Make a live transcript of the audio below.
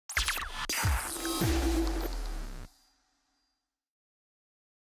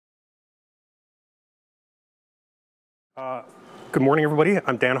Good morning, everybody.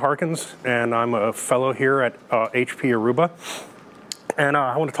 I'm Dan Harkins, and I'm a fellow here at HP Aruba. And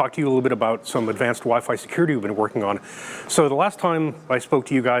I want to talk to you a little bit about some advanced Wi-Fi security we've been working on. So the last time I spoke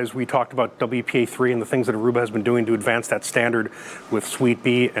to you guys, we talked about WPA3 and the things that Aruba has been doing to advance that standard with Suite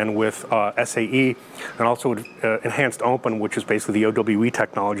B and with SAE, and also enhanced open, which is basically the OWE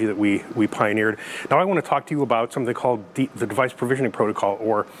technology that we pioneered. Now I want to talk to you about something called the Device Provisioning Protocol,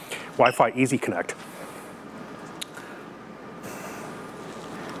 or Wi-Fi Easy Connect.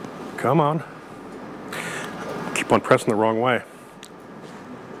 Come on. Keep on pressing the wrong way.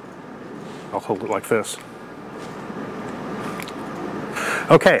 I'll hold it like this.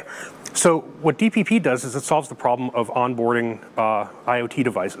 Okay, so what DPP does is it solves the problem of onboarding IoT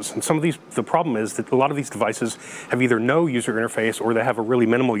devices. And some of these, the problem is that a lot of these devices have either no user interface or they have a really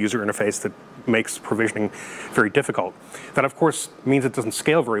minimal user interface that makes provisioning very difficult. That, of course, means it doesn't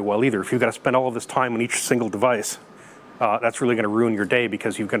scale very well either. If you've got to spend all of this time on each single device, that's really going to ruin your day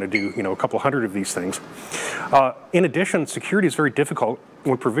because you're going to do, a couple hundred of these things. In addition, security is very difficult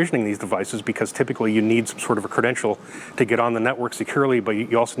when provisioning these devices because typically you need some sort of a credential to get on the network securely, but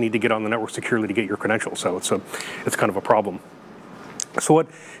you also need to get on the network securely to get your credential. So it's kind of a problem. So what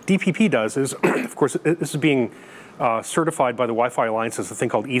DPP does is, of course, this is being certified by the Wi-Fi Alliance as a thing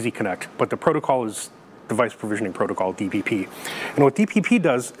called Easy Connect, but the protocol is Device Provisioning Protocol, DPP. And what DPP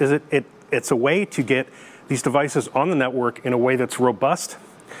does is it's a way to get these devices on the network in a way that's robust,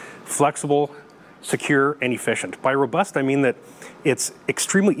 flexible, secure, and efficient. By robust, I mean that it's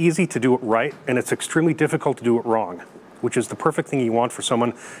extremely easy to do it right, and it's extremely difficult to do it wrong, which is the perfect thing you want for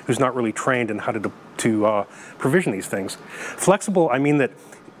someone who's not really trained in how to provision these things. Flexible, I mean that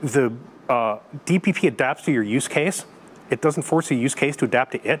the DPP adapts to your use case. It doesn't force a use case to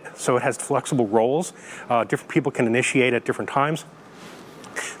adapt to it, so it has flexible roles. Different people can initiate at different times.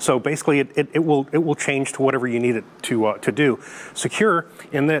 So basically, it will change to whatever you need it to do. Secure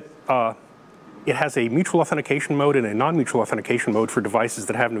in that it has a mutual authentication mode and a non-mutual authentication mode for devices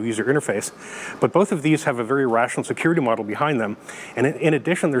that have no user interface. But both of these have a very rational security model behind them. And in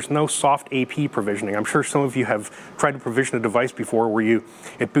addition, there's no soft AP provisioning. I'm sure some of you have tried to provision a device before where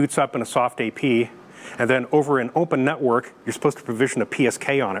it boots up in a soft AP, and then over an open network, you're supposed to provision a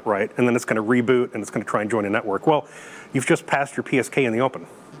PSK on it, right? And then it's going to reboot and it's going to try and join a network. Well, you've just passed your PSK in the open.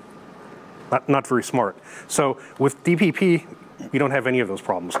 Not very smart. So with DPP, you don't have any of those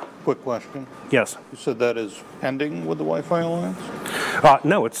problems. Quick question. Yes. You said that is pending with the Wi-Fi Alliance?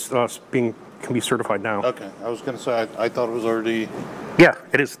 No, it's can be certified now. Okay, I was going to say I thought it was already. Yeah,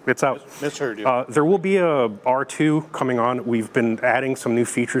 it is. It's out. Misheard you. There will be a R2 coming on. We've been adding some new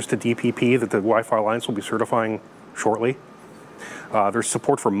features to DPP that the Wi-Fi Alliance will be certifying shortly. There's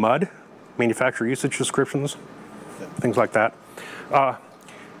support for MUD, manufacturer usage descriptions, things like that.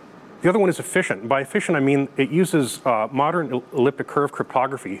 The other one is efficient. By efficient, I mean it uses modern elliptic curve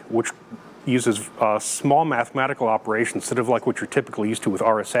cryptography, which uses small mathematical operations instead of like what you're typically used to with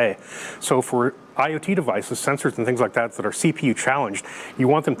RSA. So for IoT devices, sensors and things like that that are CPU challenged, you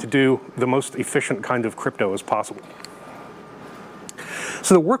want them to do the most efficient kind of crypto as possible.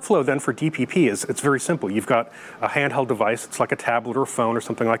 So the workflow then for DPP it's very simple. You've got a handheld device, it's like a tablet or a phone or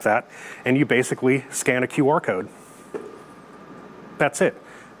something like that, and you basically scan a QR code. That's it.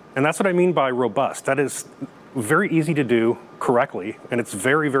 And that's what I mean by robust. That is very easy to do correctly, and it's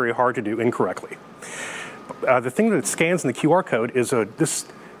very, very hard to do incorrectly. The thing that scans in the QR code is this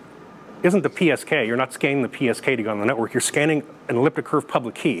isn't the PSK. You're not scanning the PSK to go on the network. You're scanning an elliptic curve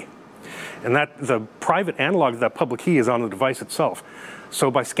public key. And the private analog of that public key is on the device itself.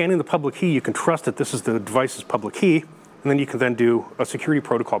 So by scanning the public key, you can trust that this is the device's public key, and then you can then do a security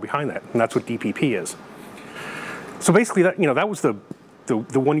protocol behind that, and that's what DPP is. So basically, that was the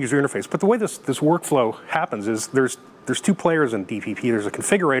one user interface. But the way this workflow happens is there's two players in DPP. There's a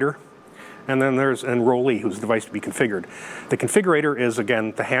configurator, and then there's an enrollee whose device to be configured. The configurator is,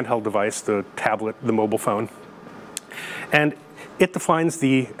 again, the handheld device, the tablet, the mobile phone. And it defines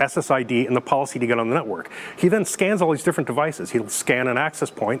the SSID and the policy to get on the network. He then scans all these different devices. He'll scan an access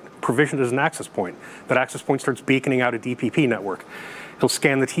point, provisioned as an access point. That access point starts beaconing out a DPP network. He'll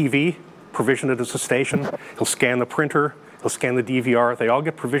scan the TV, provision it as a station. He'll scan the printer. He'll scan the DVR. They all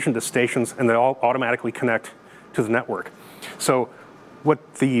get provisioned as stations, and they all automatically connect to the network. So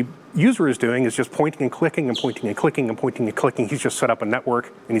what the user is doing is just pointing and clicking and pointing and clicking and pointing and clicking. He's just set up a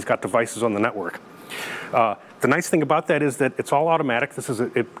network, and he's got devices on the network. The nice thing about that is that it's all automatic.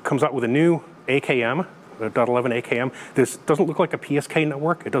 It comes out with a new AKM, the .11 AKM. This doesn't look like a PSK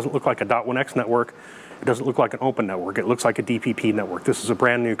network. It doesn't look like a .1x network. It doesn't look like an open network. It looks like a DPP network. This is a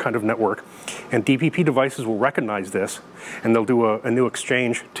brand new kind of network. And DPP devices will recognize this, and they'll do a new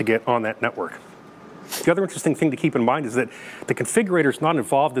exchange to get on that network. The other interesting thing to keep in mind is that the configurator is not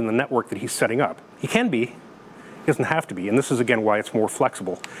involved in the network that he's setting up. He can be, he doesn't have to be, and this is again why it's more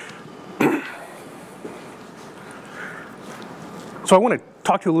flexible. So I want to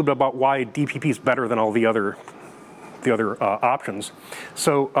talk to you a little bit about why DPP is better than all the other options.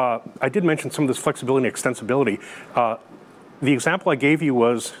 So I did mention some of this flexibility and extensibility. The example I gave you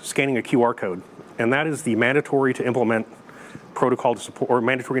was scanning a QR code, and that is the mandatory to implement protocol to support, or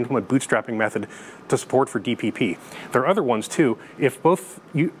mandatory to implement bootstrapping method to support for DPP. There are other ones too. If both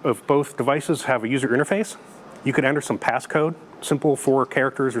devices have a user interface, you could enter some passcode, simple 4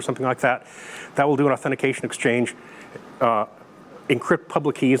 characters or something like that. That will do an authentication exchange, encrypt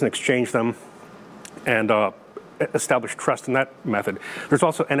public keys and exchange them, and establish trust in that method. There's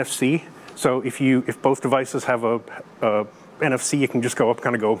also NFC. So if both devices have a NFC, you can just go up,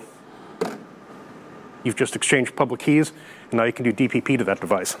 kind of go. You've just exchanged public keys, and now you can do DPP to that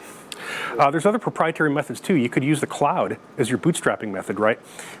device. There's other proprietary methods too. You could use the cloud as your bootstrapping method, right?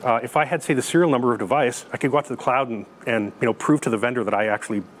 If I had, say, the serial number of device, I could go out to the cloud and prove to the vendor that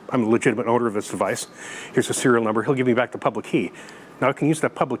I'm a legitimate owner of this device. Here's the serial number. He'll give me back the public key. Now I can use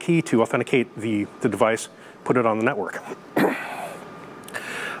that public key to authenticate the device, put it on the network.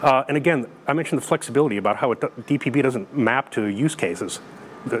 And again, I mentioned the flexibility about how DPP doesn't map to use cases.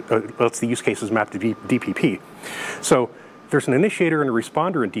 Lets the use cases map to DPP. So there's an initiator and a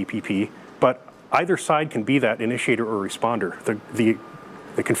responder in DPP, but either side can be that initiator or responder. The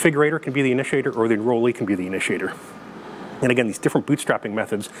configurator can be the initiator, or the enrollee can be the initiator. And again, these different bootstrapping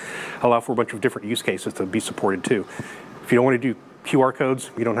methods allow for a bunch of different use cases to be supported too. If you don't want to do QR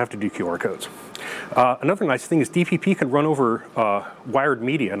codes, you don't have to do QR codes. Another nice thing is DPP can run over wired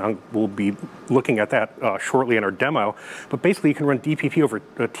media, and we'll be looking at that shortly in our demo. But basically, you can run DPP over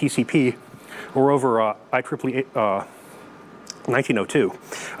TCP or over IEEE 1902.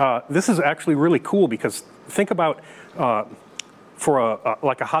 This is actually really cool because think about for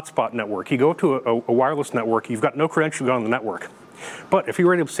like a hotspot network. You go to a wireless network, you've got no credential on the network. But if you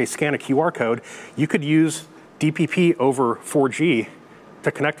were able to, say, scan a QR code, you could use DPP over 4G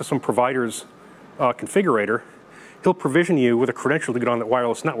to connect to some provider's configurator. He'll provision you with a credential to get on that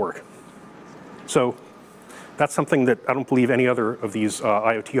wireless network. So that's something that I don't believe any other of these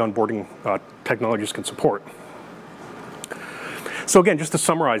IoT onboarding technologies can support. So again, just to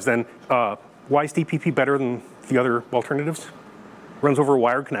summarize then, why is DPP better than the other alternatives? Runs over a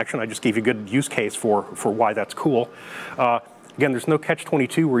wired connection. I just gave you a good use case for why that's cool. Again, there's no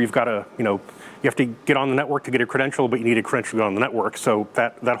catch-22 where you've got to, you have to get on the network to get a credential, but you need a credential to get on the network. So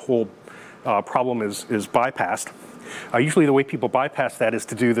that whole problem is bypassed. Usually the way people bypass that is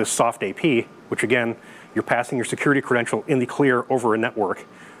to do this soft AP, which again, you're passing your security credential in the clear over a network.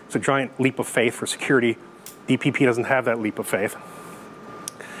 It's a giant leap of faith for security. DPP doesn't have that leap of faith.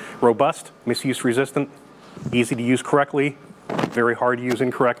 Robust, misuse resistant, easy to use correctly, very hard to use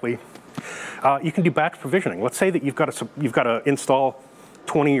incorrectly. You can do batch provisioning. Let's say that you've got to install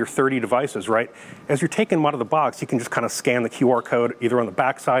 20 or 30 devices, right? As you're taking them out of the box, you can just kind of scan the QR code either on the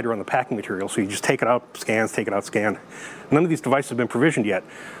back side or on the packing material. So you just take it out, scans, take it out, scan. None of these devices have been provisioned yet.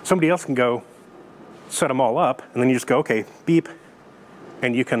 Somebody else can go set them all up, and then you just go, okay, beep,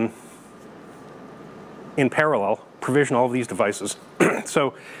 and you can, in parallel, provision all of these devices.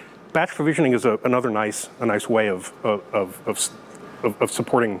 So batch provisioning is another nice way of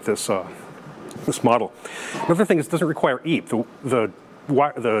supporting this this model. Another thing is it doesn't require EAP. The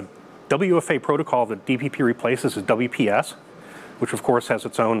WFA protocol that DPP replaces is WPS, which of course has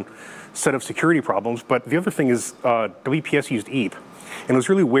its own set of security problems. But the other thing is WPS used EAP. And it was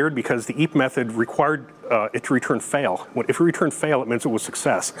really weird because the EAP method required it to return fail. If it returned fail, it means it was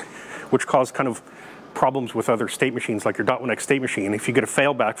success, which caused kind of problems with other state machines like your .1x state machine. If you get a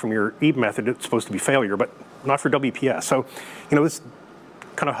fail back from your EAP method, it's supposed to be failure, but not for WPS. So, it's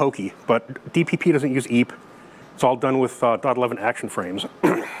kind of hokey, but DPP doesn't use EAP. It's all done with .11 action frames.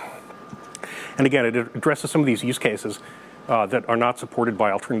 And again, it addresses some of these use cases that are not supported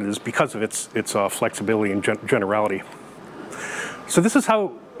by alternatives because of its flexibility and generality. So this is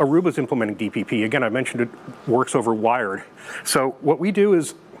how Aruba is implementing DPP. Again, I mentioned it works over wired. So what we do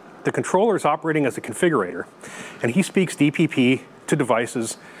is the controller is operating as a configurator, and he speaks DPP to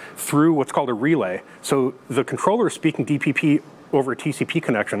devices through what's called a relay. So the controller is speaking DPP over a TCP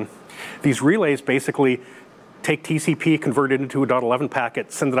connection. These relays basically take TCP, convert it into a .11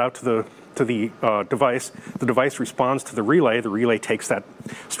 packet, send it out to the device. The device responds to the relay. The relay takes that,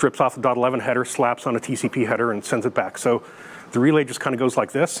 strips off the .11 header, slaps on a TCP header, and sends it back. So the relay just kind of goes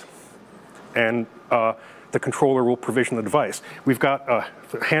like this, and the controller will provision the device. We've got a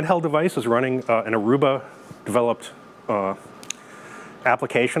handheld device is running an Aruba developed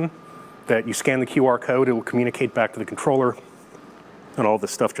application that you scan the QR code, it will communicate back to the controller, and all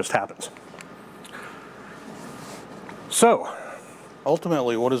this stuff just happens. So,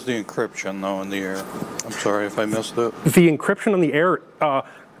 ultimately, what is the encryption, though, in the air? I'm sorry if I missed it. The encryption in the air,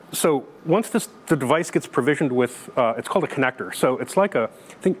 so once the device gets provisioned with, it's called a connector. So it's like I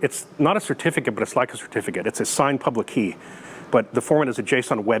think it's not a certificate, but it's like a certificate. It's a signed public key, but the format is a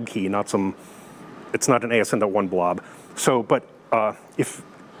JSON web key, it's not an ASN.1 blob. So, but if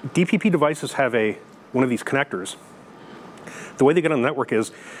DPP devices have one of these connectors, the way they get on the network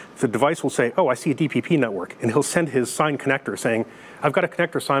is the device will say, oh, I see a DPP network, and he'll send his signed connector saying, I've got a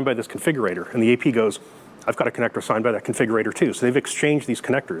connector signed by this configurator, and the AP goes, I've got a connector signed by that configurator too. So they've exchanged these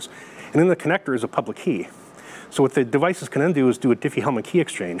connectors. And then the connector is a public key. So what the devices can then do is do a Diffie-Hellman key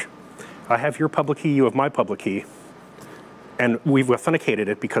exchange. I have your public key, you have my public key, and we've authenticated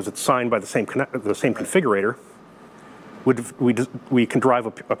it because it's signed by the same configurator. We can drive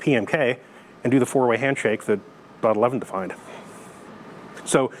a PMK and do the four-way handshake that .11 defined.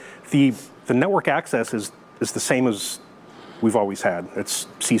 So the network access is the same as we've always had. It's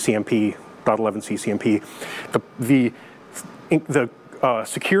CCMP, .11 CCMP. The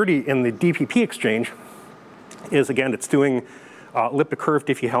security in the DPP exchange is, again, it's doing elliptic curve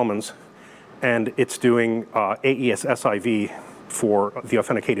Diffie-Hellmans, and it's doing AES SIV for the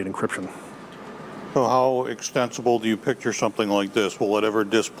authenticated encryption. So how extensible do you picture something like this? Will it ever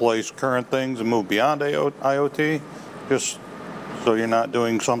displace current things and move beyond IoT? Just so you're not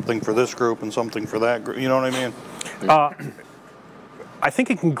doing something for this group and something for that group, you know what I mean? I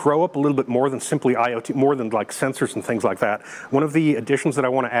think it can grow up a little bit more than simply IoT, more than like sensors and things like that. One of the additions that I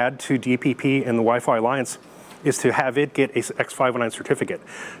want to add to DPP and the Wi-Fi Alliance is to have it get a X509 certificate.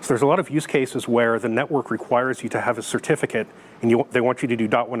 So there's a lot of use cases where the network requires you to have a certificate, and they want you to do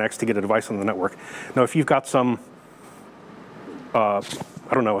 .1x to get a device on the network. Now, if you've got some, I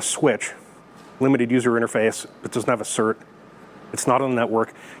don't know, a switch, limited user interface that doesn't have a cert, it's not on the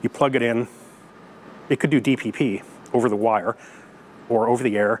network, you plug it in, it could do DPP over the wire or over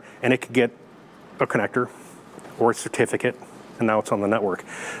the air, and it could get a connector or a certificate, and now it's on the network.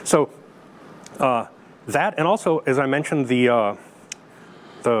 So that, and also, as I mentioned, the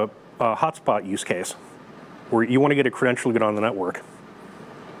hotspot use case, where you want to get a credential to get on the network,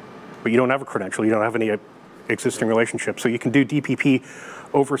 but you don't have a credential, you don't have any existing relationship. So you can do DPP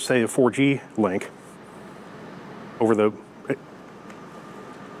over, say, a 4G link, over the,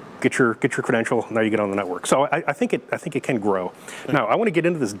 get your credential, now you get on the network. So I think it can grow. Now, I want to get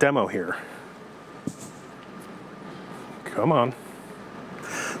into this demo here. Come on.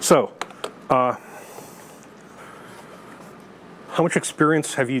 So, how much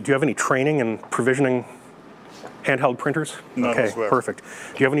experience do you have any training in provisioning handheld printers? None okay, whatsoever. Perfect.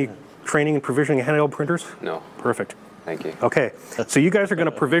 Do you have any training in provisioning handheld printers? No. Perfect. Thank you. Okay, so you guys are going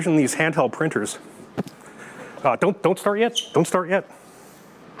to provision these handheld printers. Don't start yet. Don't start yet.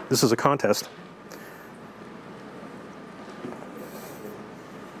 This is a contest.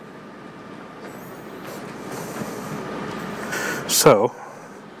 So,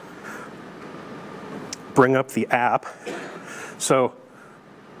 bring up the app. So,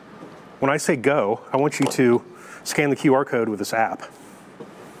 when I say go, I want you to scan the QR code with this app.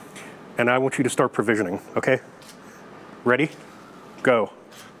 And I want you to start provisioning, okay? Ready? Go.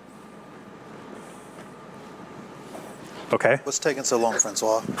 Okay. What's taking so long,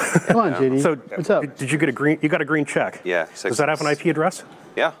 Francois? Come on, JD. So, what's up? did you get a green? You got a green check. Yeah. Does that have an IP address?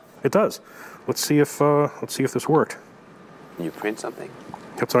 Yeah. It does. Let's see if this worked. Can you print something?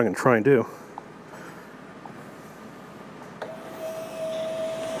 That's what I'm going to try and do.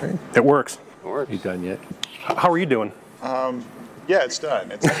 It works. It works. You done yet? How are you doing? Yeah, it's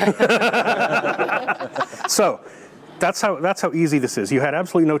done. So, that's how easy this is. You had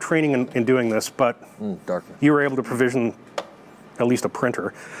absolutely no training in doing this, but you were able to provision at least a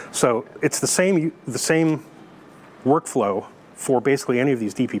printer. So it's the same workflow for basically any of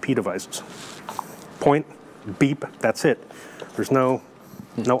these DPP devices. Point, beep, that's it. There's no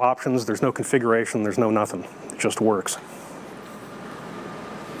options, there's no configuration, there's no nothing. It just works.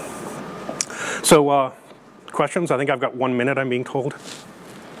 So questions? I think I've got 1 minute, I'm being told.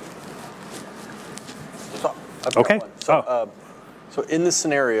 Okay. So in this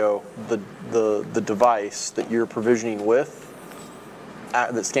scenario, the device that you're provisioning with,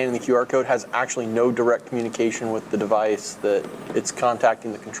 that's scanning the QR code, has actually no direct communication with the device, that it's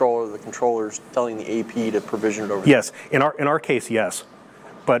contacting the controller's telling the AP to provision it over. Yes, in our case, yes.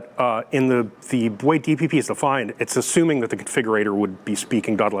 But in the way DPP is defined, it's assuming that the configurator would be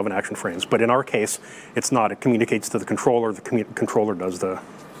speaking .11 action frames. But in our case, it's not. It communicates to the controller. The controller does the.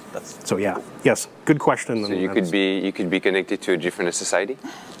 So yeah, yes, good question. So you could be connected to a different SSID?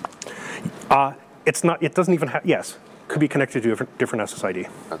 It's not. It doesn't even have. Yes, could be connected to a different SSID.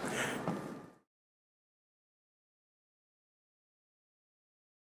 Okay.